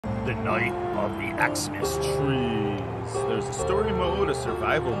The Night of the Xmas Trees. There's a story mode, a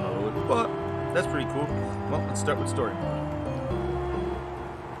survival mode, but that's pretty cool. Well, let's start with story mode.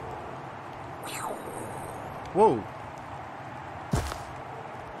 Whoa.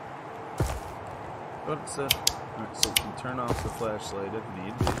 But it's alright, so we can turn off the flashlight if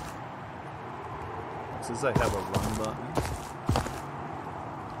need be. It says I have a run button.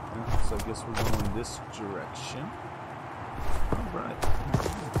 Yeah, so I guess we're going this direction. Alright.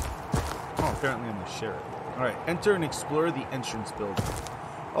 Oh, apparently I'm the sheriff. Alright, enter and explore the entrance building.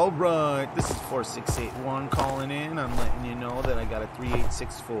 Alright, this is 4681 calling in. I'm letting you know that I got a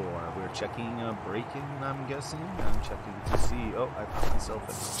 3864. We're checking a break-in, I'm guessing. I'm checking to see... Oh, I found myself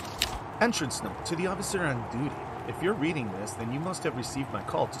in. Entrance note to the officer on duty. If you're reading this, then you must have received my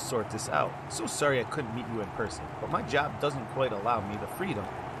call to sort this out. So sorry I couldn't meet you in person, but my job doesn't quite allow me the freedom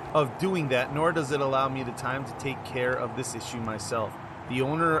of doing that, nor does it allow me the time to take care of this issue myself. The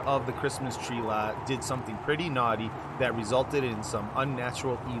owner of the Christmas tree lot did something pretty naughty that resulted in some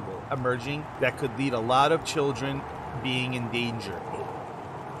unnatural evil emerging that could lead a lot of children being in danger.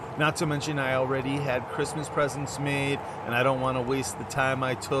 Not to mention I already had Christmas presents made, and I don't want to waste the time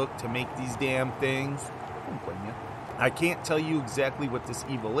I took to make these damn things. Don't blame you. I can't tell you exactly what this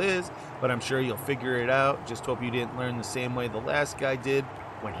evil is, but I'm sure you'll figure it out. Just hope you didn't learn the same way the last guy did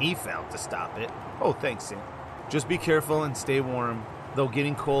when he failed to stop it. Oh, thanks, Sam. Just be careful and stay warm, though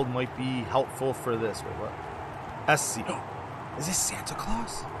getting cold might be helpful for this. Wait, what? SC. Oh, is this Santa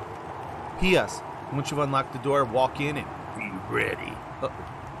Claus? P.S. Once you've unlocked the door, walk in and be ready. Uh-oh.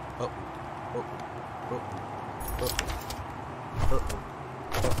 Uh-oh. Uh-oh. Uh-oh. Uh-oh.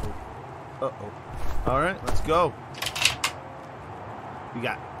 Uh-oh. Uh-oh. Alright, let's go. We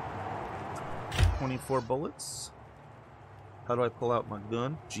got 24 bullets. How do I pull out my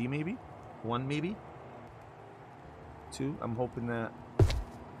gun? G maybe? 1 maybe? 2? I'm hoping that...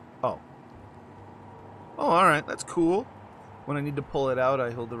 Oh. Oh, alright, that's cool. When I need to pull it out, I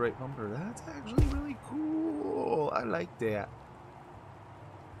hold the right bumper. That's actually really cool. I like that.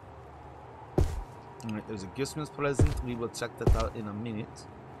 Alright, there's a Christmas present. We will check that out in a minute.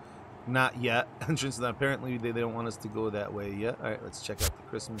 Not yet. Entrance, apparently they don't want us to go that way yet. Alright, let's check out the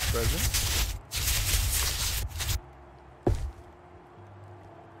Christmas present.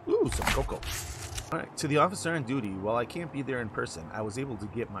 Ooh, some cocoa. Alright, to the officer on duty, while I can't be there in person, I was able to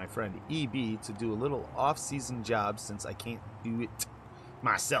get my friend EB to do a little off-season job since I can't do it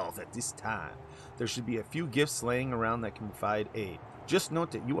myself at this time. There should be a few gifts laying around that can provide aid. Just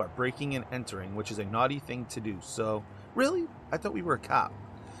note that you are breaking and entering, which is a naughty thing to do, so... Really? I thought we were a cop.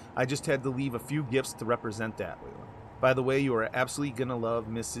 I just had to leave a few gifts to represent that. By the way, you are absolutely gonna love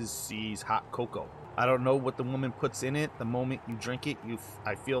Mrs. C's hot cocoa. I don't know what the woman puts in it. The moment you drink it,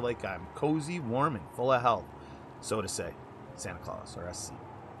 I feel like I'm cozy, warm, and full of health. So to say. Santa Claus, or SC.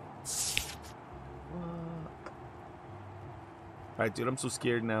 Alright, dude, I'm so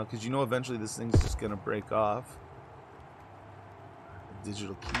scared now, because you know eventually this thing's just gonna break off.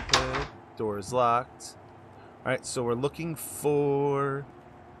 Digital keypad. Door is locked. Alright, so we're looking for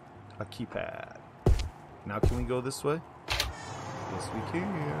a keypad. Now can we go this way? Yes, we can.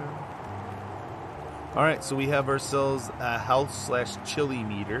 Alright, so we have ourselves a health/chili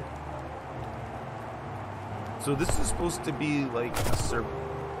meter. So this is supposed to be like a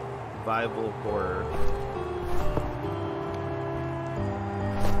survival horror.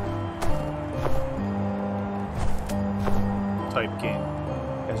 Type game,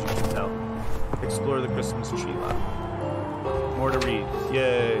 as you can tell. Explore the Christmas tree lot. More to read.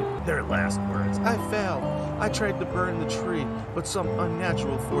 Yay. Their last words. I failed. I tried to burn the tree, but some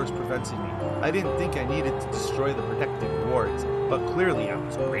unnatural force prevented me. I didn't think I needed to destroy the protective wards, but clearly I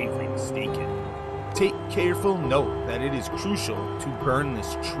was gravely mistaken. Take careful note that it is crucial to burn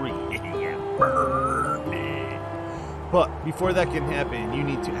this tree. Burn it. But before that can happen, you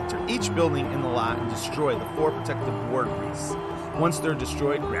need to enter each building in the lot and destroy the 4 protective ward wreaths. Once they're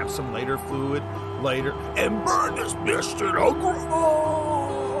destroyed, grab some lighter fluid, and burn this bitch to the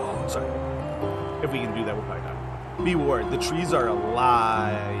ground. Sorry. If we can do that, we'll probably die. Be warned, the trees are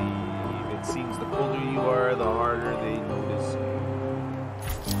alive. It seems the colder you are, the harder they notice you.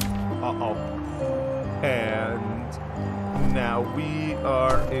 Uh-oh. And now we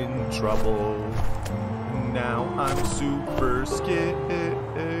are in trouble. Now I'm super scared.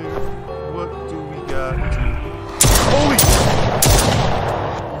 What do we got to... Holy...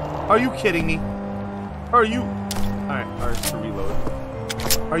 Are you kidding me? Are you... Alright, ours to reload.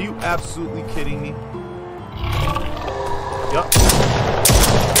 Are you absolutely kidding me? Yup.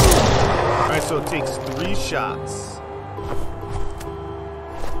 Alright, so it takes 3 shots.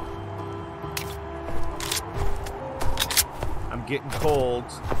 I'm getting cold.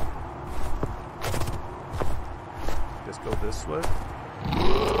 Let's go this way.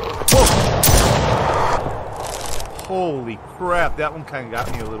 Whoa! Holy crap, that one kind of got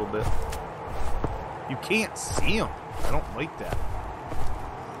me a little bit. You can't see him. I don't like that.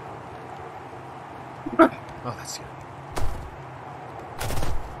 Oh, that's good.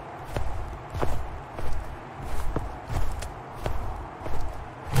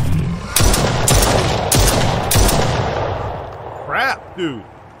 Crap, dude.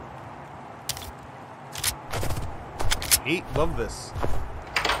 Love this.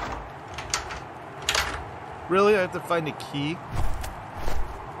 Really? I have to find a key?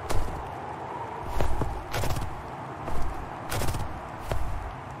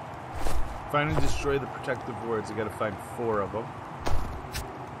 Find and destroy the protective wards. I gotta find 4 of them.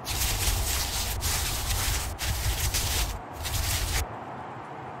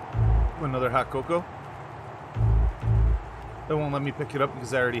 Another hot cocoa. They won't let me pick it up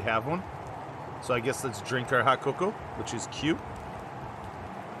because I already have one. So I guess let's drink our hot cocoa, which is cute.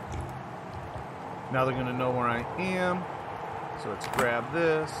 Now they're gonna know where I am. So let's grab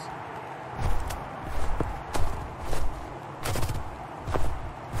this.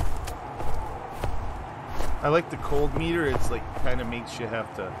 I like the cold meter. It's like kind of makes you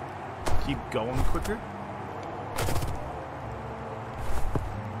have to keep going quicker.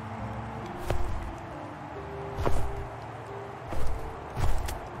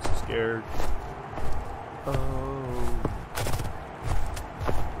 I'm scared. Oh.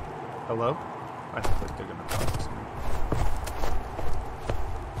 Hello? I think they're gonna talk to me.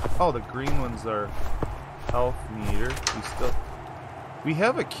 Oh, the green ones are health meter. We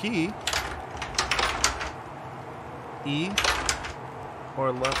have a key. E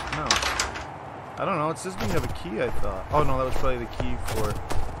or left? No. I don't know. It says we have a key, I thought. Oh, no, that was probably the key for...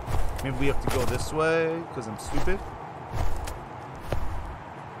 Maybe we have to go this way because I'm stupid.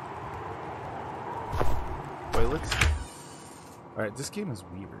 Toilets. Alright, this game is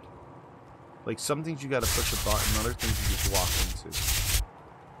weird. Like, some things you gotta push a button, other things you just walk into.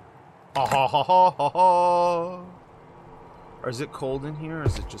 Oh, ha, ha, ha, ha, ha. Or is it cold in here, or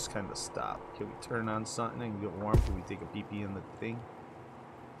is it just kind of stop? Can we turn on something and get warm? Can we take a pee-pee in the thing?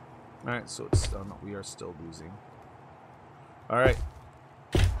 Alright, so it's still... No, we are still losing. Alright.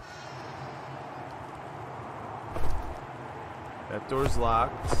 That door's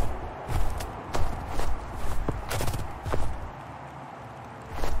locked.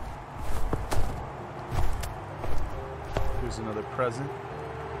 Here's another present.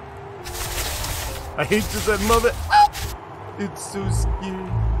 I hate this, I love it. It's so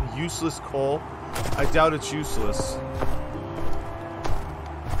scary. Useless coal. I doubt it's useless.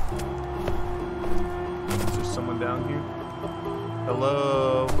 Is there someone down here?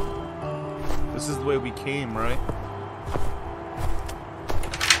 Hello? This is the way we came, right?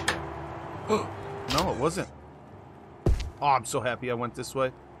 No, it wasn't. Oh, I'm so happy I went this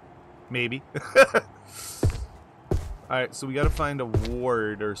way. Maybe. Alright, so we gotta find a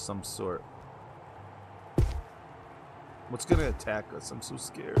ward or some sort. What's gonna attack us? I'm so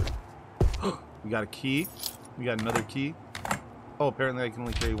scared. We got a key. We got another key. Oh, apparently I can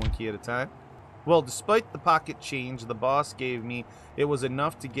only carry one key at a time. Well, despite the pocket change the boss gave me, it was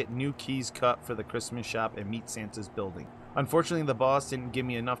enough to get new keys cut for the Christmas shop and meet Santa's building. Unfortunately, the boss didn't give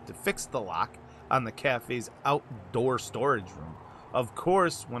me enough to fix the lock on the cafe's outdoor storage room. Of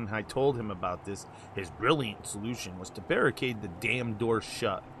course, when I told him about this, his brilliant solution was to barricade the damn door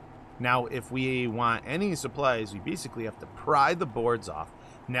shut. Now, if we want any supplies, we basically have to pry the boards off,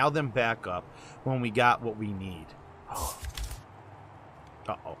 nail them back up when we got what we need.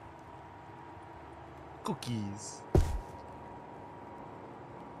 Uh-oh. Cookies.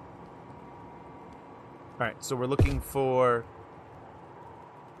 Alright, so we're looking for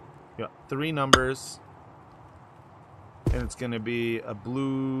 3 numbers. And it's going to be a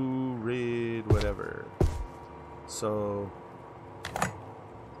blue, red, whatever. So...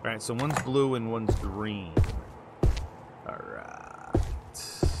 Alright, so one's blue and one's green. Alright.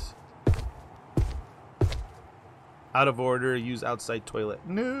 Out of order, use outside toilet.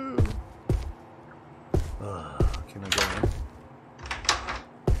 No! Can I go in?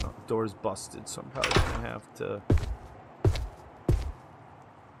 Oh, door's busted, so I'm probably going to have to...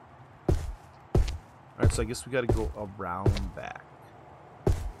 Alright, so I guess we got to go around back.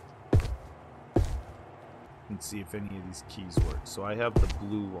 And see if any of these keys work. So I have the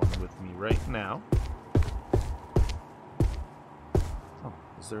blue one with me right now. Oh,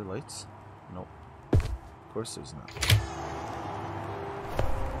 is there lights? Nope. Of course there's not.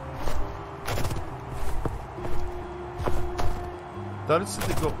 Thought it said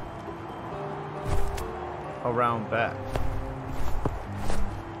to go around back.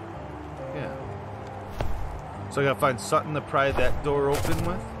 Yeah. So I gotta find something to pry that door open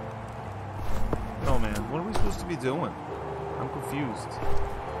with? Oh man, what are we supposed to be doing? I'm confused.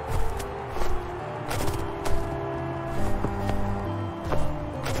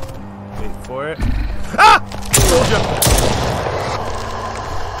 Wait for it. Ah!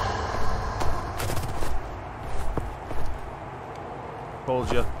 Told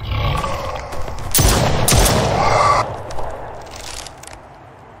you.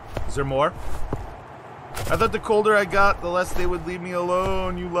 Is there more? I thought the colder I got, the less they would leave me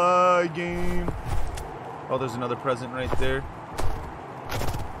alone. You lie, game. Oh, there's another present right there.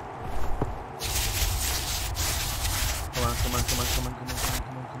 Come on, come on, come on, come on, come on, come on,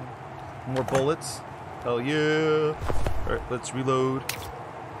 come on, come on. More bullets. Hell yeah. Alright, let's reload.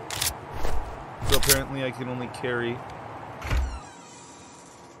 So apparently I can only carry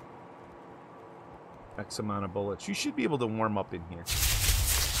X amount of bullets. You should be able to warm up in here.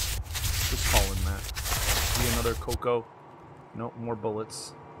 Just calling that. See another cocoa. Nope, more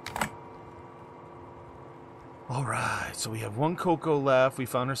bullets. Alright, so we have one cocoa left. We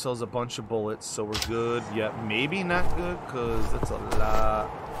found ourselves a bunch of bullets, so we're good. Yeah, maybe not good, because that's a lot.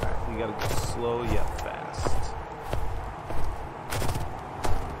 Alright, we gotta go slow yet fast.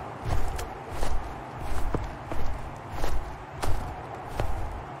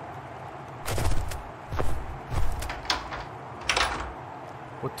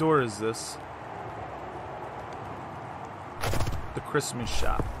 What door is this? The Christmas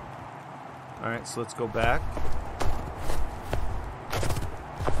shop. Alright, so let's go back.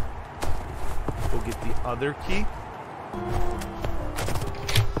 Go get the other key.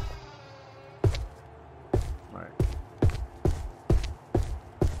 Alright.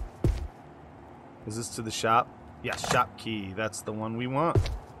 Is this to the shop? Yeah, shop key. That's the one we want.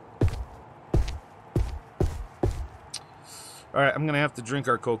 Alright, I'm gonna have to drink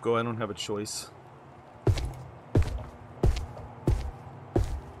our cocoa. I don't have a choice.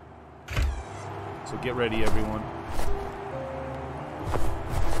 So get ready, everyone.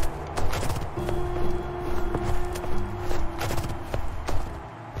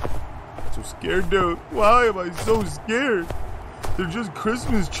 So scared, dude. Why am I so scared? They're just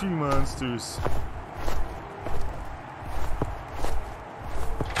Christmas tree monsters.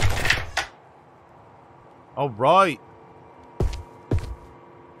 Alright.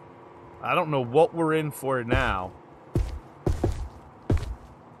 I don't know what we're in for now.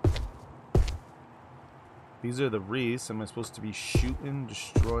 These are the wreaths. Am I supposed to be shooting,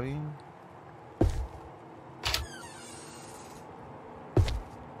 destroying?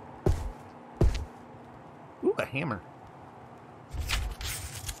 Ooh, a hammer.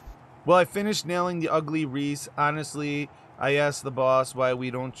 Well, I finished nailing the ugly wreaths. Honestly, I asked the boss why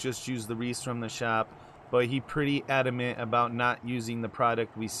we don't just use the wreaths from the shop, but he pretty adamant about not using the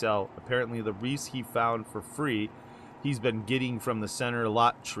product we sell. Apparently the wreaths he found for free, he's been getting from the center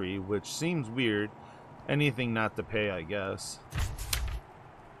lot tree, which seems weird. Anything not to pay, I guess.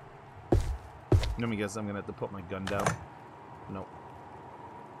 Let me guess, I'm gonna have to put my gun down. Nope.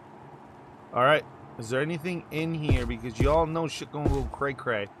 Alright, is there anything in here? Because you all know shit gonna go cray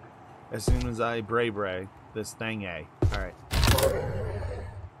cray as soon as I bray this thing a. Alright.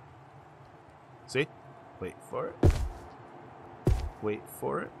 See? Wait for it. Wait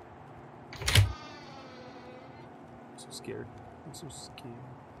for it. I'm so scared. I'm so scared.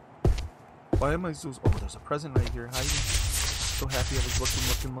 Why am I so... Oh, there's a present right here hiding. So happy I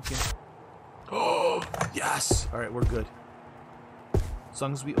was looking. Oh, yes! Alright, we're good. As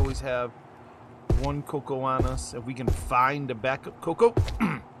long as we always have one cocoa on us. If we can find a backup cocoa,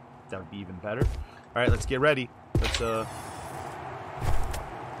 that would be even better. Alright, let's get ready. Let's,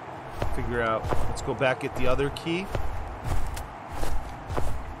 figure out... Let's go back at the other key.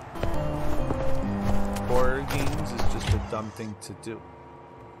 Horror games is just a dumb thing to do.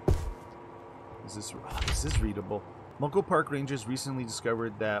 Is this readable? Local park rangers recently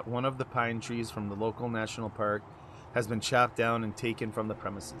discovered that one of the pine trees from the local national park has been chopped down and taken from the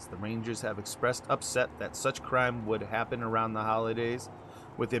premises. The rangers have expressed upset that such crime would happen around the holidays.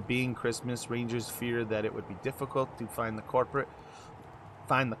 With it being Christmas, rangers fear that it would be difficult to find the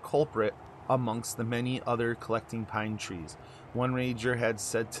culprit amongst the many other collecting pine trees. One ranger had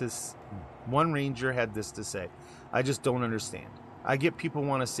this to say: "I just don't understand. I get people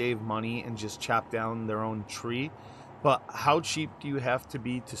want to save money and just chop down their own tree, but how cheap do you have to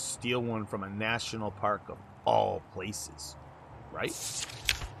be to steal one from a national park of all places?" Right?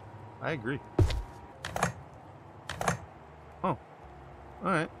 I agree. Oh.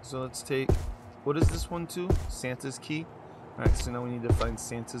 Alright, so let's take... What is this one too? Santa's key? Alright, so now we need to find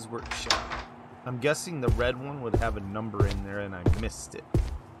Santa's workshop. I'm guessing the red one would have a number in there and I missed it.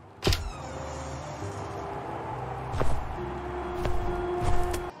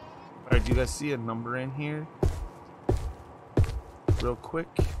 Alright, do you guys see a number in here? Real quick.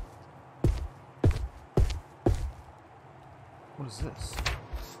 What is this?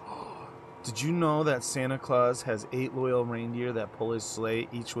 Did you know that Santa Claus has 8 loyal reindeer that pull his sleigh,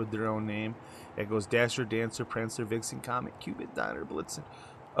 each with their own name? It goes Dasher, Dancer, Prancer, Vixen, Comet, Cupid, Donner, Blitzen.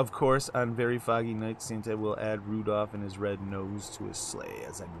 Of course, on very foggy nights, Santa will add Rudolph and his red nose to his sleigh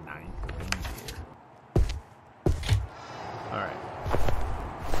as a 9th reindeer. Alright.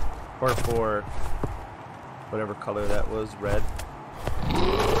 Or for whatever color that was, red.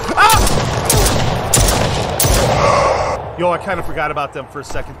 Ah! Yo, I kind of forgot about them for a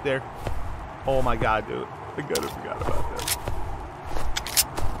second there. Oh my god, dude. I kind of forgot about them.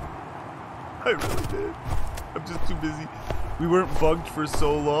 I really did. I'm just too busy. We weren't bugged for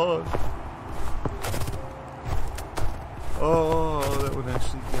so long. Oh, that one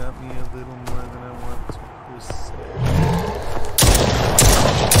actually got me a little more than I want to say.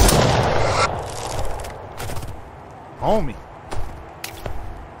 Homie.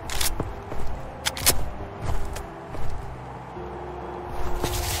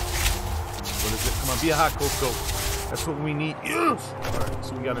 What is it? Come on, be a hot cocoa. That's what we need. Yes! Alright,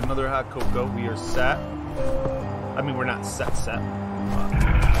 so we got another hot cocoa. We are set. I mean, we're not set.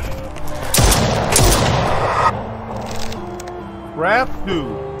 Crap,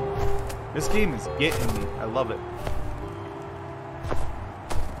 dude. This game is getting me. I love it.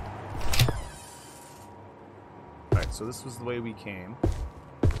 Alright, so this was the way we came.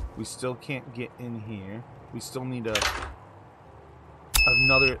 We still can't get in here. We still need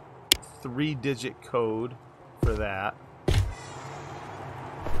another 3-digit code for that.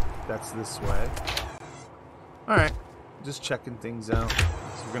 That's this way. Alright, just checking things out.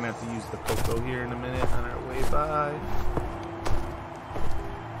 So we're gonna have to use the cocoa here in a minute on our way by.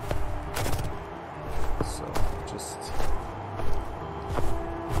 So just,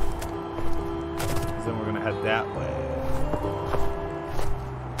 then we're gonna head that way.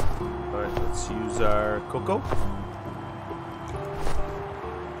 Alright, let's use our cocoa.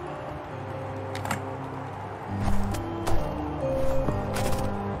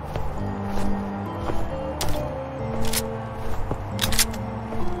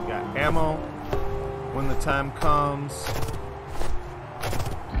 Ammo when the time comes.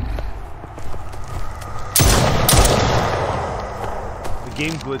 The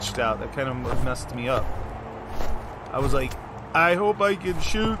game glitched out. That kind of messed me up. I was like, I hope I can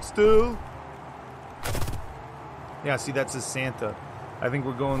shoot still. Yeah, see, that's a Santa. I think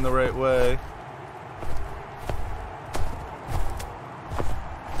we're going the right way.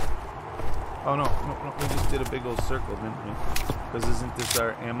 Oh no, we just did a big old circle, didn't we? Because isn't this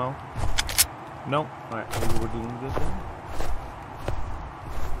our ammo? Nope. Alright, maybe we're doing good then.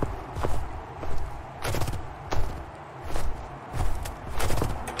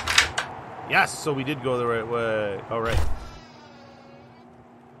 Yes, so we did go the right way. Alright.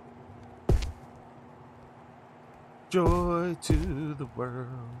 Joy to the world,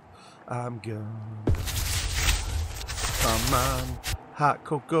 I'm gone. Come on, hot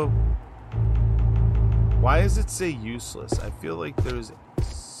cocoa. Why does it say useless? I feel like there's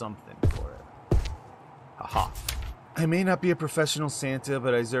something for it. Haha. I may not be a professional Santa,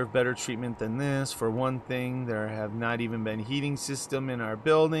 but I deserve better treatment than this. For one thing, there have not even been heating system in our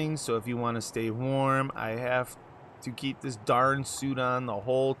building, so if you want to stay warm, I have to keep this darn suit on the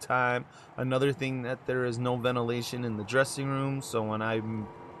whole time. Another thing, that there is no ventilation in the dressing room, so when I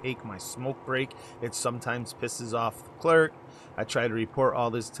take my smoke break, it sometimes pisses off the clerk. I tried to report all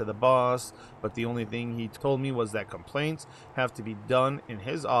this to the boss, but the only thing he told me was that complaints have to be done in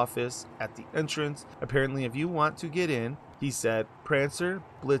his office at the entrance. Apparently, if you want to get in, he said, Prancer,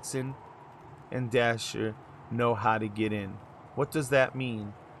 Blitzen, and Dasher know how to get in. What does that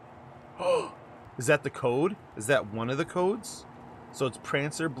mean? Is that the code? Is that one of the codes? So it's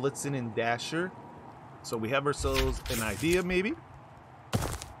Prancer, Blitzen, and Dasher. So we have ourselves an idea, maybe,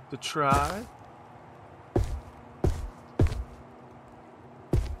 to try.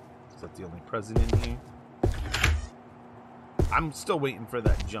 Is that the only present in here? I'm still waiting for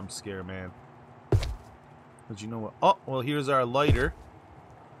that jump scare, man. But you know what? Oh, well, here's our lighter.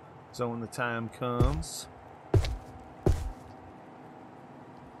 So when the time comes...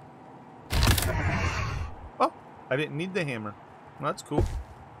 Oh, I didn't need the hammer. Well, that's cool.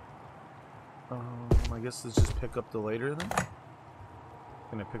 I guess let's just pick up the lighter then.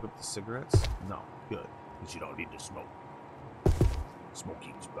 Can I pick up the cigarettes? No. Good. Because you don't need to smoke.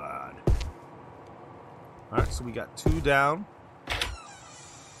 Smoking's bad. Alright, so we got 2 down.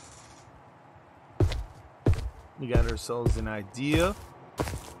 We got ourselves an idea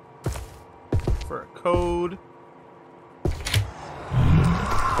for a code.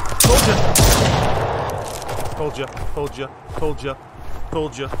 Told you. Told ya, told ya, told ya,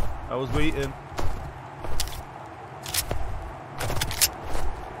 told ya. I was waiting.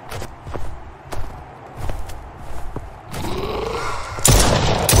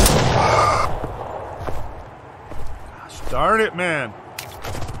 Gosh darn it, man.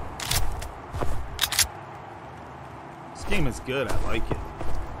 This game is good. I like it.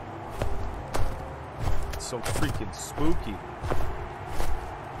 It's so freaking spooky.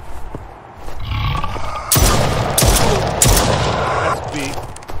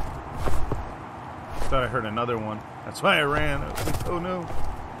 Thought I heard another one. That's why I ran. I was like, oh no.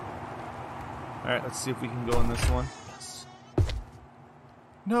 Alright, let's see if we can go in this one. Yes.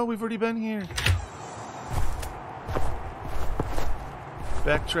 No, we've already been here.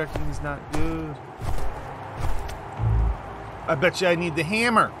 Backtracking is not good. I bet you I need the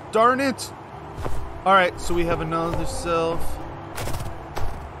hammer. Darn it. Alright, so we have another self.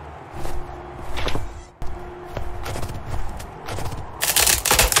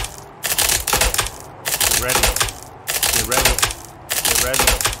 Ready. Get ready. Get ready.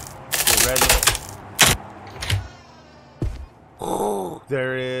 Get ready. Oh,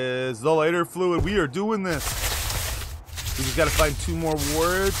 there is the lighter fluid. We are doing this. We just gotta find 2 more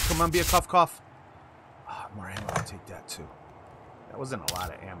words. Come on, be a cough cough. Oh, more ammo. I'll take that too. That wasn't a lot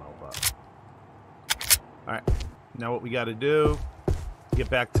of ammo, but. Alright. Now what we gotta do,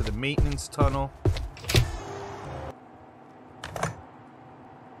 get back to the maintenance tunnel.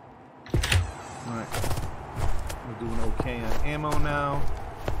 Alright. We're doing okay on ammo now.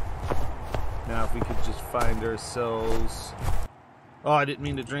 Now if we could just find ourselves... Oh, I didn't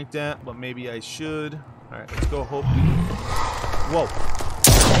mean to drink that, but maybe I should. Alright, let's go hope we... Whoa.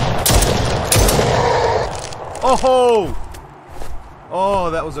 Oh! Oh,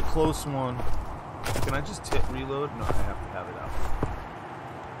 that was a close one. Can I just hit reload? No, I have to have it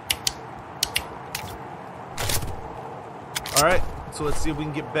out. Alright, so let's see if we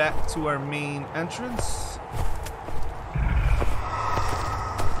can get back to our main entrance.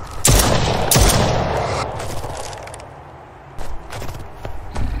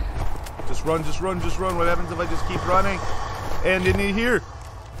 Just run, just run, just run. What happens if I just keep running? And in here.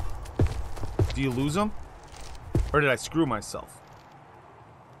 Do you lose them? Or did I screw myself?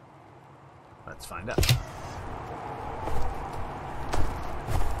 Let's find out.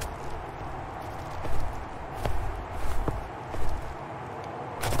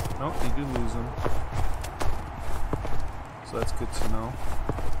 Nope, you do lose them. So that's good to know.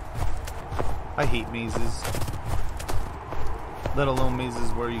 I hate mazes. Let alone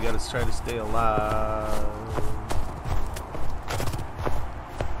mazes where you gotta try to stay alive.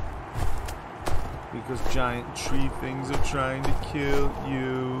 Because giant tree things are trying to kill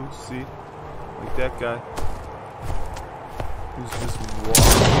you. See? Like that guy. Who's just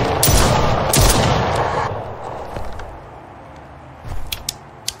walking.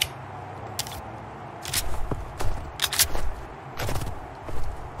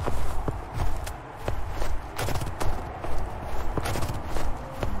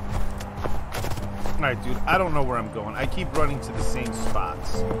 Alright, dude, I don't know where I'm going. I keep running to the same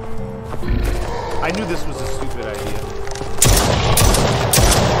spots. I knew this was a stupid idea.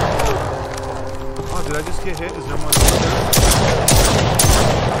 Oh, did I just get hit? Is there one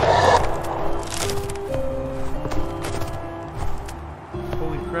there?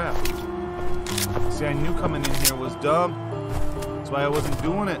 Holy crap. See, I knew coming in here was dumb. That's why I wasn't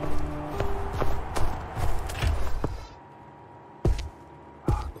doing it.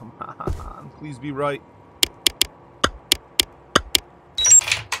 Please be right.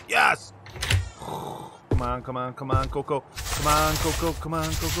 Yes! Come on, come on, come on, Coco. Come on, Coco, come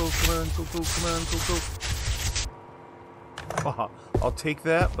on, Coco, come on, Coco, come on, Coco. Oh, I'll take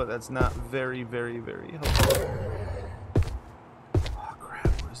that, but that's not very, very, very helpful. Oh,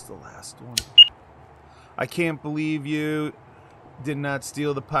 crap, where's the last one? I can't believe you did not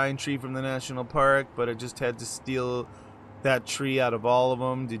steal the pine tree from the national park, but I just had to steal that tree out of all of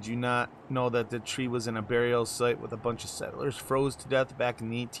them. Did you not know that the tree was in a burial site with a bunch of settlers froze to death back in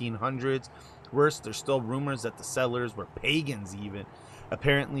the 1800s? Worse, there's still rumors that the settlers were pagans even.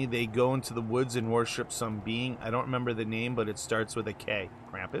 Apparently they go into the woods and worship some being. I don't remember the name, but it starts with a K.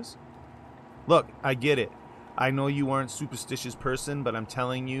 Krampus? Look, I get it. I know you aren't a superstitious person, but I'm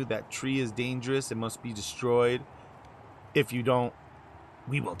telling you that tree is dangerous. It must be destroyed. If you don't,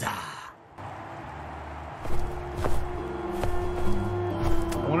 we will die.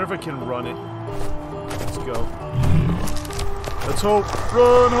 I wonder if I can run it. Let's go. Let's hope.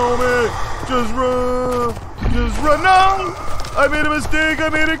 Run, homie! Just run! Just run! No! I made a mistake! I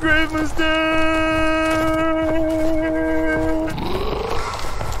made a grave mistake!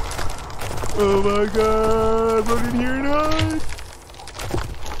 Oh my god, run in here and hide!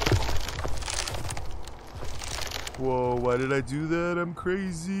 Whoa, why did I do that? I'm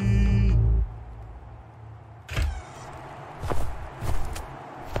crazy.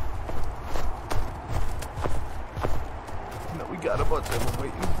 No, we got a bunch of them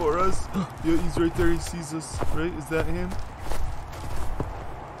waiting for us. Yeah, he's right there, he sees us, right? Is that him?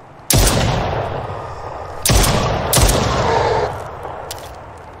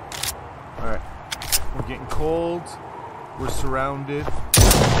 Alright, we're getting cold. We're surrounded.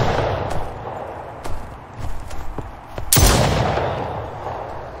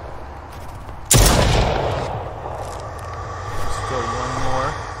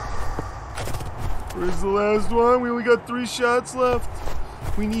 Where's the last one? We only got 3 shots left.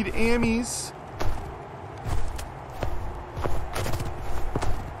 We need ammies.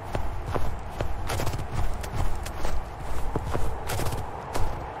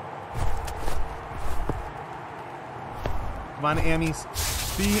 Come on, ammies.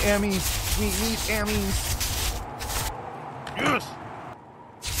 Be ammies. We need ammies. Yes!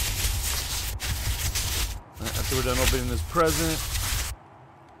 Alright, after we're done opening this present.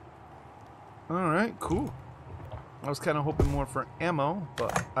 Alright, cool. I was kind of hoping more for ammo,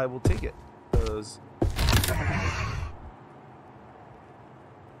 but I will take it.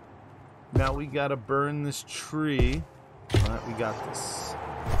 Now we gotta burn this tree. Alright, we got this.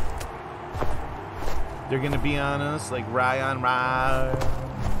 They're gonna be on us like rye on rye.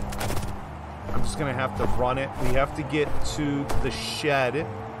 I'm just gonna have to run it. We have to get to the shed.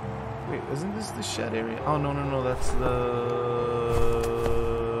 Wait, isn't this the shed area? Oh, no, no, no, that's the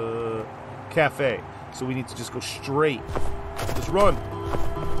cafe. So we need to just go straight. Just run.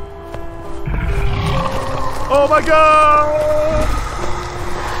 Oh my god!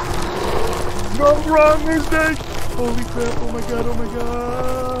 No, run, this thing! Holy crap, oh my god, oh my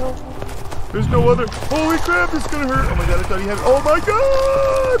god! There's no other. Holy crap, it's gonna hurt! Oh my god, I thought he had. Oh my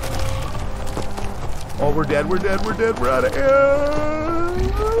god! Oh, we're dead, we're dead, we're dead, we're out of air!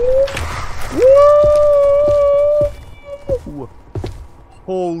 Woo!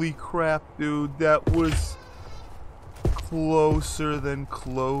 Holy crap, dude, that was closer than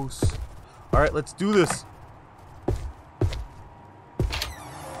close. Alright, let's do this.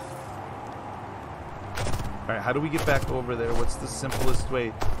 Alright, how do we get back over there? What's the simplest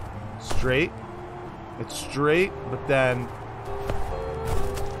way? Straight? It's straight, but then...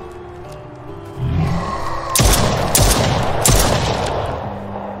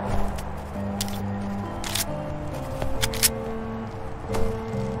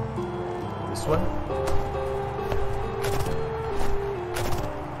 this way?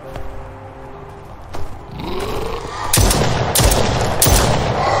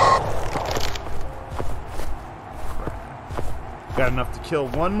 Got enough to kill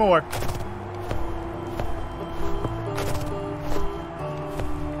one more.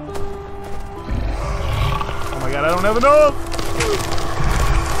 Oh my god, I don't have enough!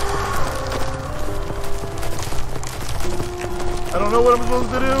 I don't know what I'm supposed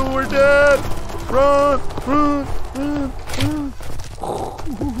to do. We're dead! Run! Run! Run! Run!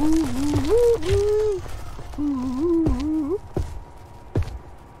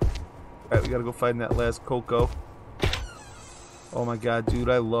 Alright, we gotta go find that last Coco. Oh my god, dude,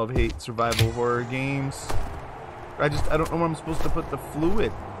 I hate survival horror games. I don't know where I'm supposed to put the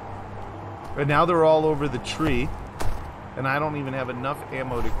fluid. But now they're all over the tree. And I don't even have enough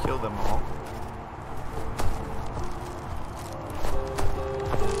ammo to kill them all.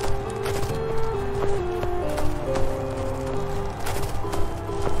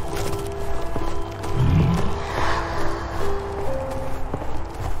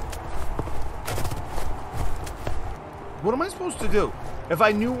 What am I supposed to do? If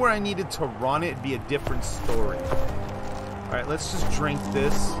I knew where I needed to run, it'd be a different story. Alright, let's just drink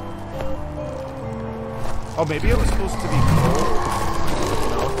this. Oh, maybe it was supposed to be cold.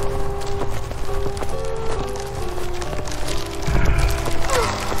 No.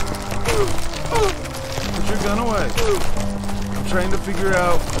 Put your gun away. I'm trying to figure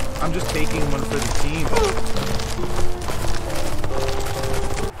out. I'm just taking one for the team.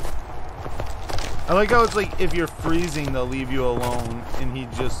 I like how it's like if you're freezing, they'll leave you alone, and he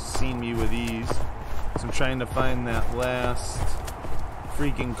just seen me with ease. So I'm trying to find that last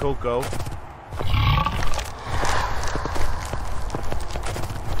freaking Coco.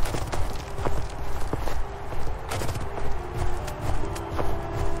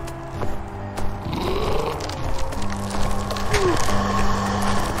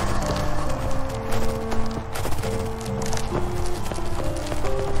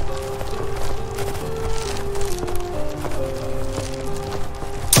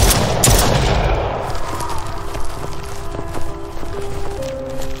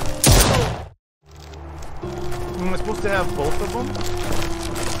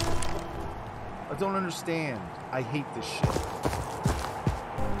 I don't understand. I hate this shit.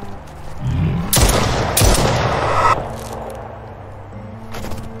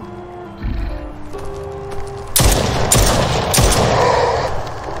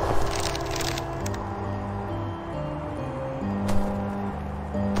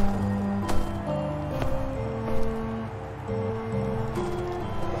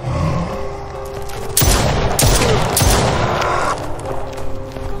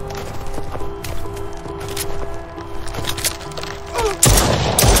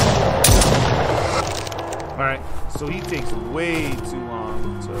 Alright, so he takes way too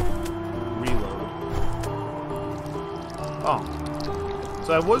long to reload. Oh.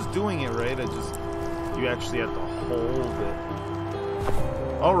 So I was doing it right, you actually have to hold it.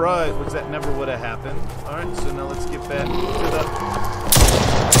 Alright, was that never would have happened? Alright, so now let's get back to the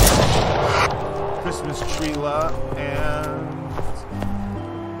Christmas tree lot and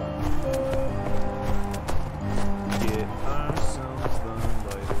get ourselves the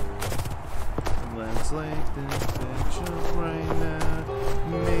lighter. Let's light the pictures right now.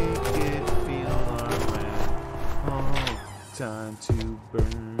 Make it feel alright. Oh, time to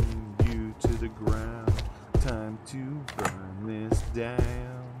burn you to the ground. Time to burn this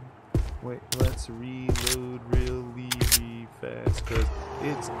down. Wait, let's reload really fast, cause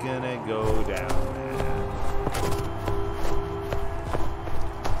it's gonna go down now.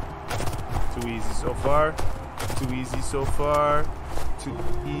 Too easy so far. Too easy so far. Too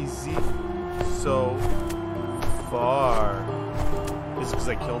easy so far. Is it because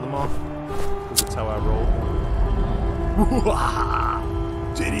I killed them all? Because that's how I roll.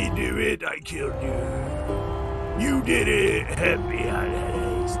 Did he do it? I killed you. You did it. Happy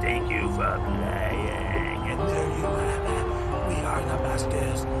holidays. Thank you for playing. And there you have it. We are the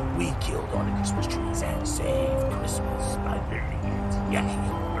masters. We killed all the Christmas trees and saved Christmas by burning it. Yeah,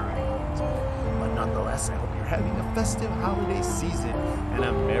 burning it. But nonetheless, I hope you're having a festive holiday season and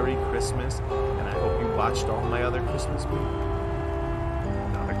a Merry Christmas. And I hope you watched all my other Christmas movies.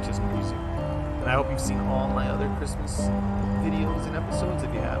 Music. And I hope you've seen all my other Christmas videos and episodes.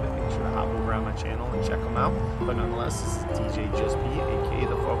 If you haven't, make sure to hop over on my channel and check them out. But nonetheless, this is DJ Just B, aka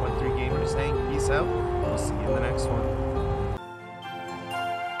the 413 Gamer, saying peace out. We'll see you in the next one.